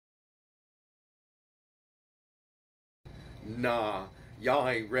Nah, y'all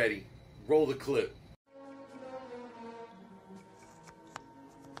ain't ready. Roll the clip.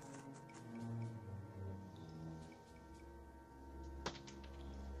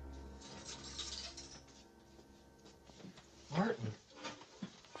 Martin.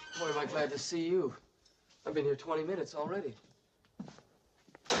 Boy, am I glad to see you. I've been here 20 minutes already.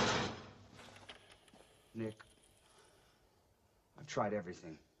 Nick, I've tried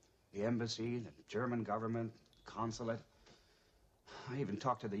everything. The embassy, the German government, consulate. I even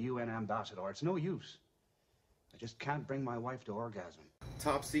talked to the UN ambassador. It's no use. I just can't bring my wife to orgasm.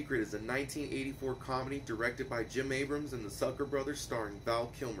 Top Secret is a 1984 comedy directed by Jim Abrams and the Zucker brothers, starring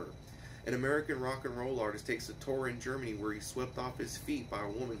Val Kilmer. An American rock and roll artist takes a tour in Germany where he's swept off his feet by a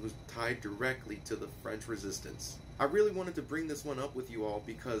woman who's tied directly to the French resistance. I really wanted to bring this one up with you all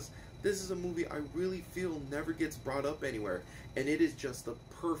because this is a movie I really feel never gets brought up anywhere, and it is just the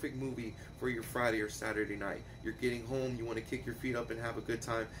perfect movie for your Friday or Saturday night. You're getting home, you want to kick your feet up and have a good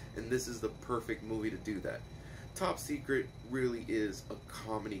time, and this is the perfect movie to do that. Top Secret really is a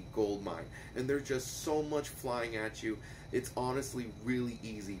comedy goldmine, and there's just so much flying at you. It's honestly really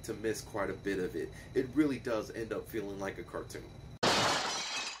easy to miss quite a bit of it. It really does end up feeling like a cartoon.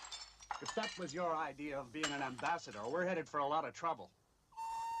 If that was your idea of being an ambassador, we're headed for a lot of trouble.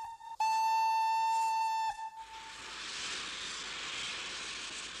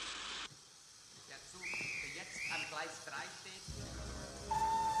 Der Zug, der jetzt an Gleis 3 steht,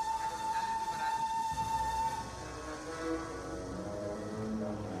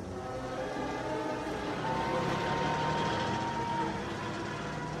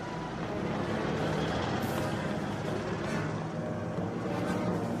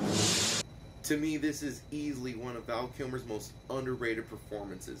 To me, this is easily one of Val Kilmer's most underrated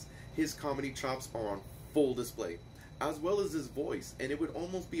performances. His comedy chops are on full display, as well as his voice, and it would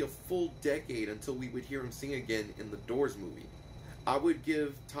almost be a full decade until we would hear him sing again in the Doors movie. I would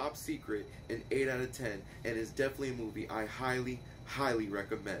give Top Secret an 8 out of 10, and it's definitely a movie I highly, highly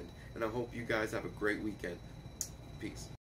recommend. And I hope you guys have a great weekend. Peace.